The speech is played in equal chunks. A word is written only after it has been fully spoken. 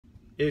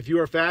if you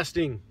are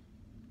fasting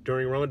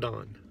during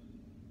Ramadan,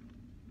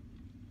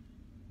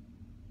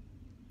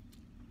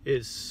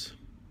 it's,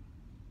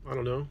 I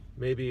don't know,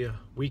 maybe a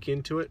week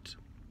into it.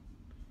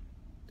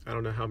 I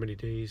don't know how many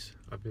days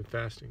I've been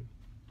fasting,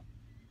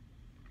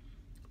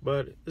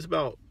 but it's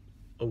about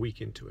a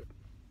week into it.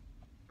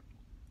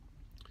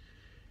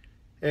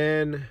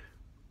 And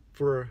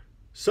for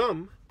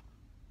some,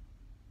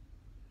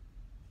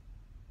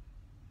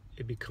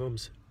 it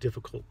becomes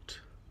difficult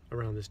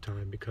around this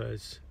time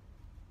because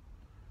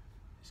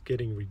it's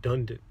getting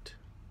redundant.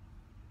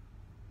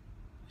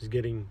 It's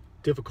getting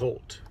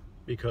difficult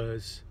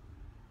because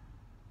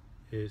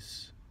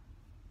it's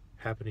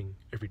happening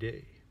every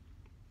day.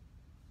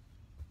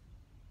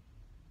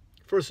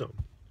 For some.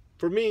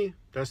 For me,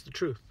 that's the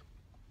truth.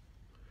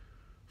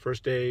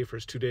 First day,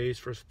 first 2 days,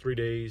 first 3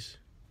 days,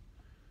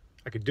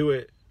 I could do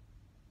it.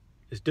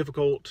 It's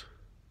difficult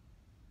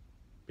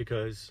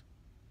because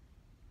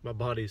my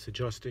body is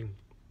adjusting,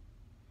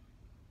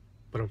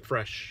 but I'm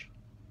fresh,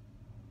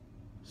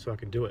 so I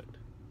can do it.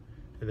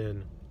 And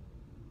then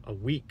a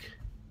week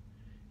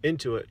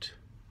into it,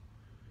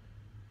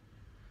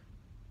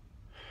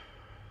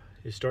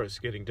 it starts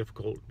getting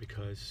difficult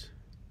because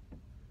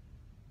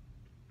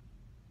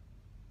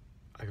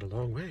I got a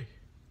long way.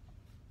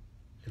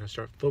 And I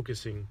start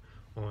focusing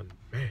on,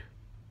 man,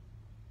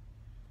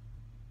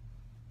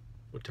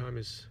 what time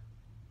is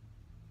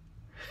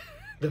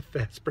the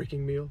fast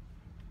breaking meal?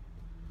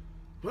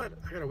 What?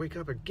 I gotta wake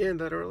up again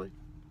that early?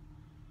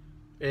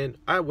 And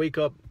I wake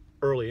up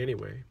early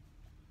anyway.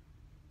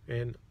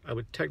 And I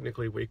would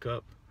technically wake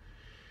up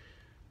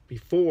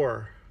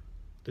before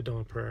the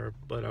dawn prayer,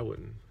 but I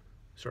wouldn't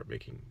start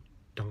making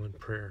dawn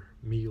prayer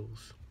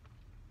meals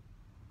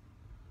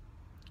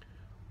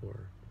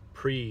or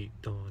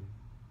pre-dawn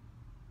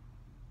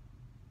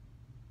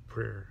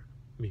prayer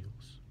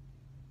meals.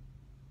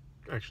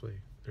 Actually,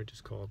 they're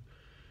just called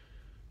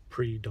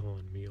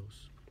pre-dawn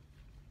meals.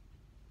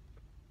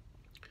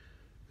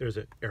 There's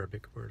an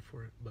Arabic word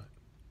for it, but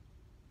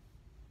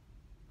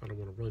I don't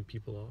want to run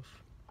people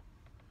off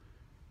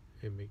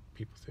and make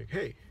people think,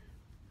 hey,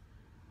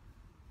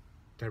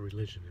 that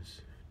religion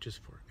is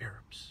just for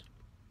Arabs.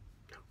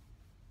 No.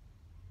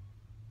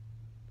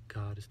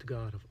 God is the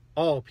God of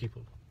all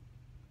people.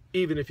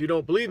 Even if you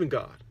don't believe in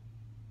God,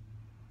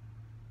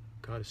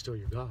 God is still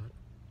your God.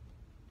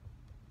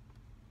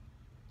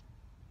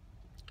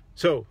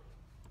 So,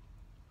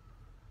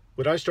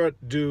 what I start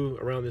to do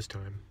around this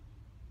time,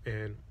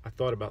 and I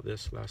thought about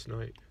this last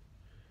night,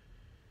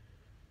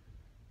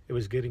 it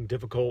was getting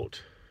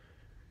difficult,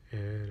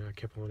 and I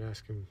kept on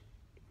asking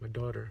my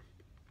daughter,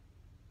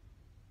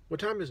 what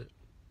time is it?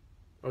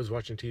 I was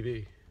watching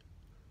TV.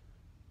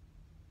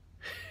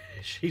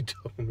 She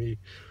told me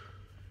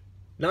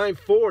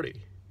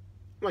 9:40.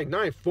 I'm like,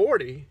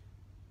 9:40?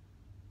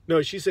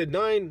 No, she said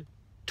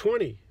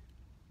 9:20.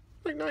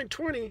 Like,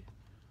 9:20?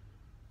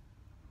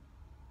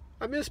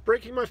 I miss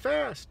breaking my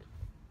fast.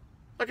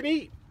 I can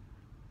eat.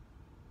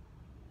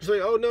 It's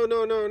like, oh, no,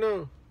 no, no,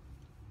 no.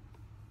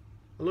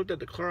 I looked at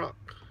the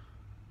clock.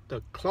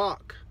 The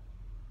clock.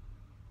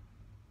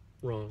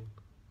 Wrong.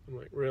 I'm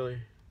like,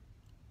 really?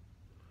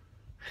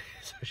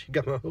 So she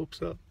got my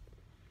hopes up.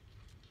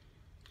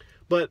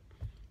 But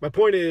my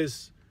point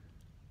is,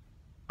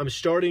 I'm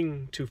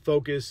starting to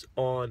focus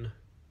on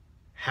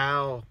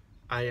how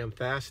I am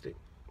fasting.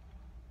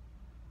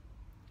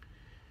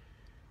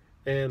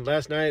 And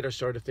last night I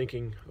started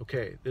thinking,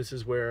 okay, this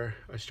is where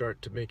I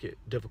start to make it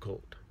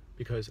difficult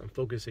because I'm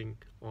focusing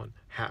on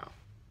how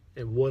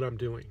and what I'm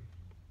doing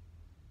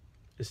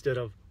instead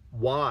of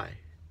why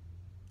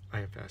I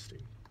am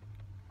fasting.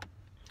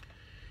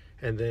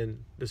 And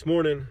then this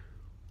morning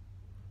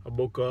I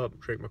woke up,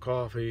 drank my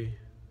coffee,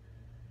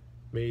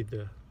 made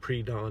the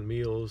pre-dawn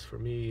meals for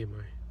me and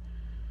my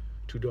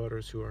 2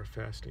 daughters who are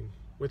fasting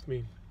with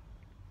me.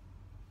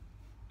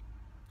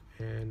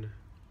 And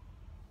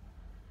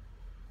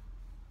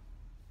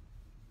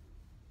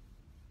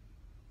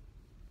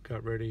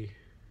got ready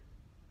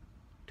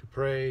to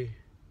pray.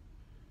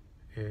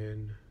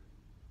 And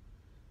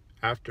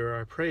after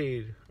I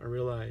prayed, I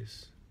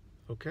realized,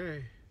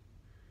 okay,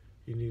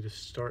 you need to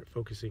start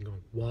focusing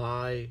on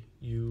why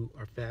you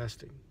are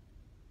fasting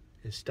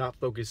and stop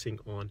focusing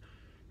on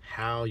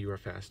how you are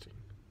fasting.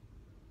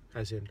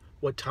 As in,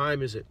 what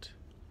time is it?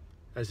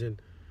 As in,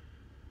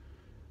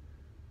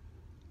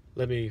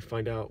 let me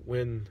find out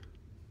when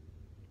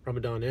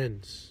Ramadan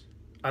ends.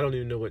 I don't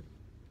even know what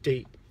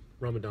date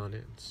Ramadan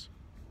ends.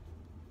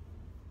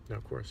 Now,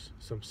 of course,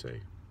 some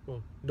say,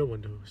 well, no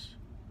one knows.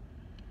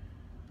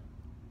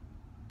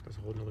 That's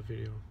a whole nother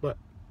video. But,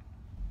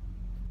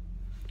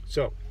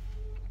 so,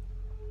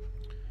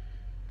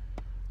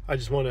 I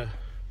just want to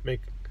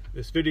make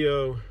this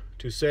video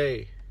to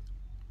say,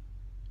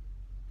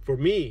 for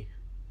me,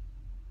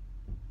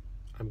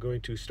 I'm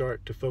going to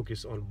start to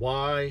focus on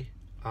why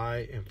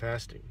I am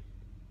fasting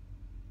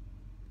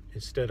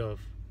instead of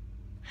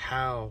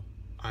how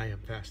I am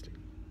fasting.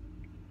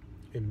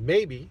 And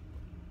maybe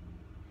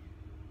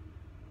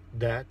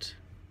that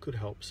could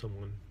help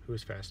someone who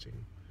is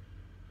fasting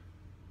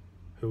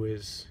who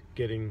is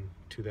getting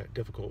to that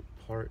difficult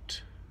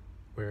part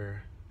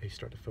where they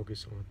start to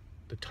focus on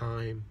the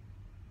time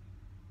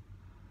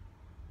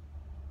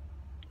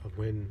of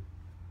when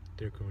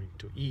they're going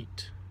to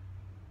eat,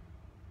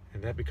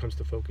 and that becomes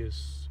the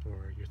focus,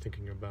 or you're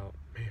thinking about,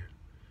 man,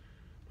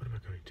 what am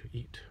I going to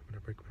eat when I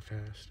break my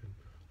fast? And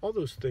all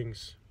those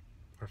things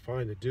are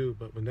fine to do,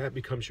 but when that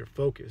becomes your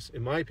focus,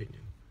 in my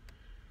opinion,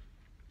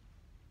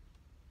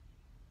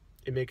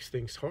 it makes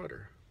things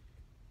harder.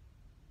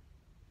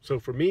 So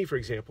for me, for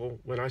example,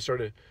 when I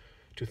started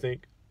to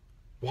think,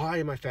 why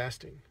am I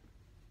fasting?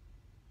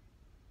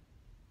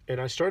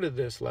 And I started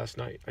this last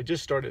night. I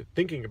just started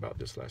thinking about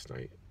this last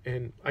night.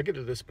 And I get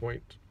to this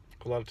point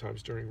a lot of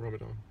times during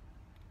Ramadan.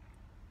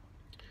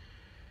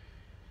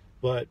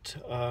 But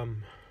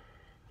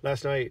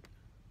last night,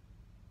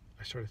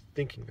 I started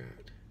thinking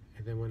that.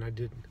 And then when I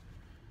did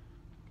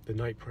the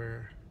night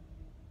prayer,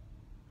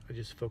 I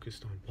just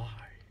focused on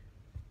why.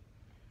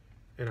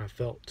 And I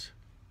felt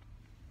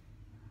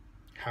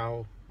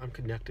how I'm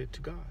connected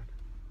to God.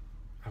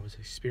 I was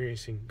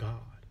experiencing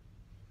God.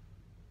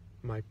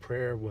 My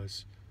prayer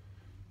was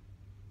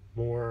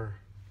more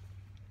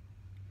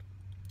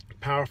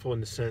powerful in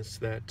the sense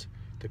that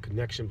the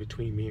connection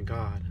between me and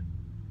God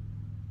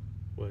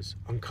was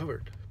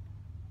uncovered.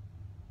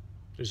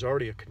 There's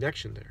already a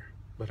connection there,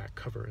 but I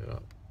cover it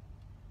up.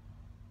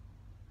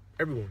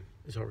 Everyone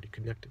is already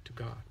connected to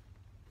God,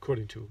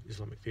 according to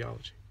Islamic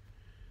theology.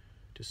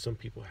 Just some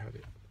people have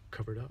it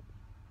covered up.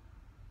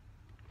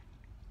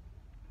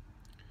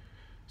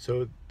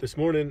 So this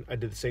morning, I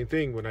did the same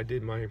thing when I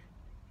did my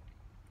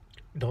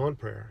dawn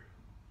prayer.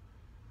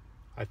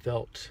 I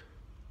felt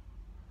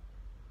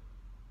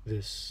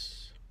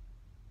this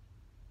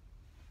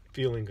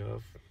feeling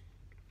of,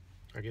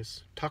 I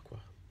guess, taqwa.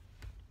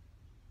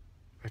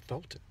 I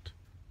felt it.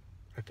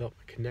 I felt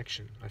my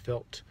connection. I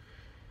felt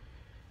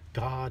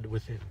God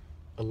within,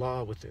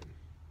 Allah within.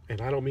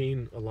 And I don't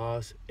mean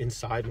Allah's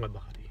inside my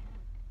body.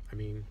 I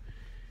mean,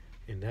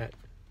 in that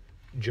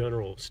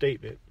general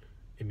statement,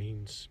 it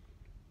means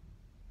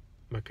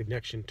my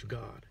connection to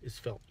God is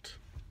felt.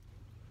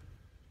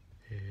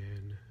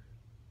 And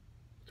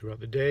throughout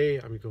the day,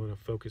 I'm going to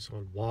focus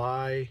on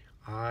why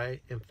I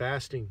am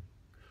fasting.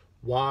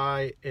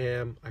 Why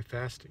am I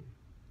fasting?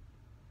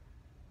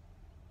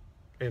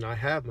 And I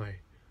have my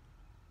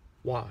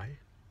why,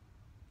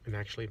 and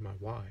actually my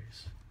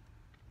whys.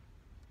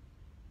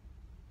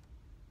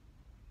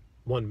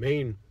 One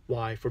main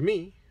why for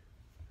me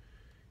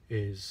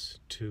is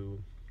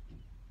to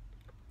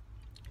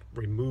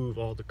remove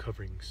all the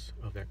coverings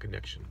of that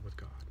connection with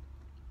God.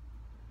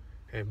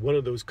 And one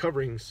of those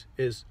coverings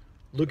is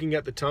looking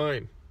at the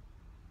time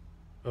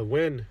of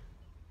when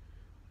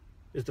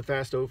is the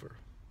fast over.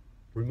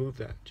 Remove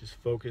that. Just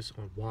focus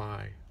on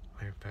why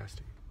I am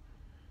fasting,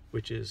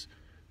 which is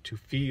to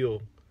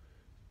feel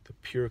the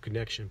pure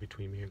connection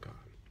between me and God.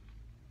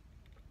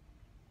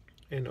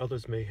 And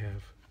others may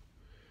have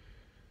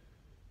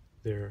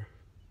their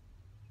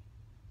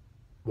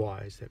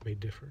whys that may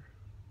differ,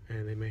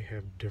 and they may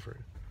have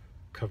different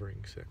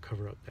coverings that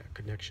cover up that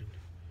connection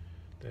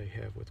they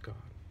have with God.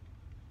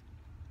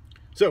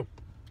 So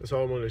that's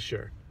all I wanted to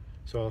share.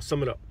 So I'll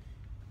sum it up.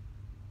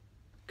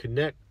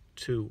 Connect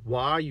to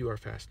why you are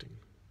fasting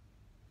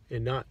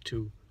and not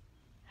to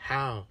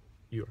how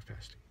you are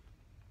fasting.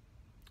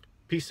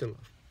 Peace and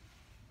love.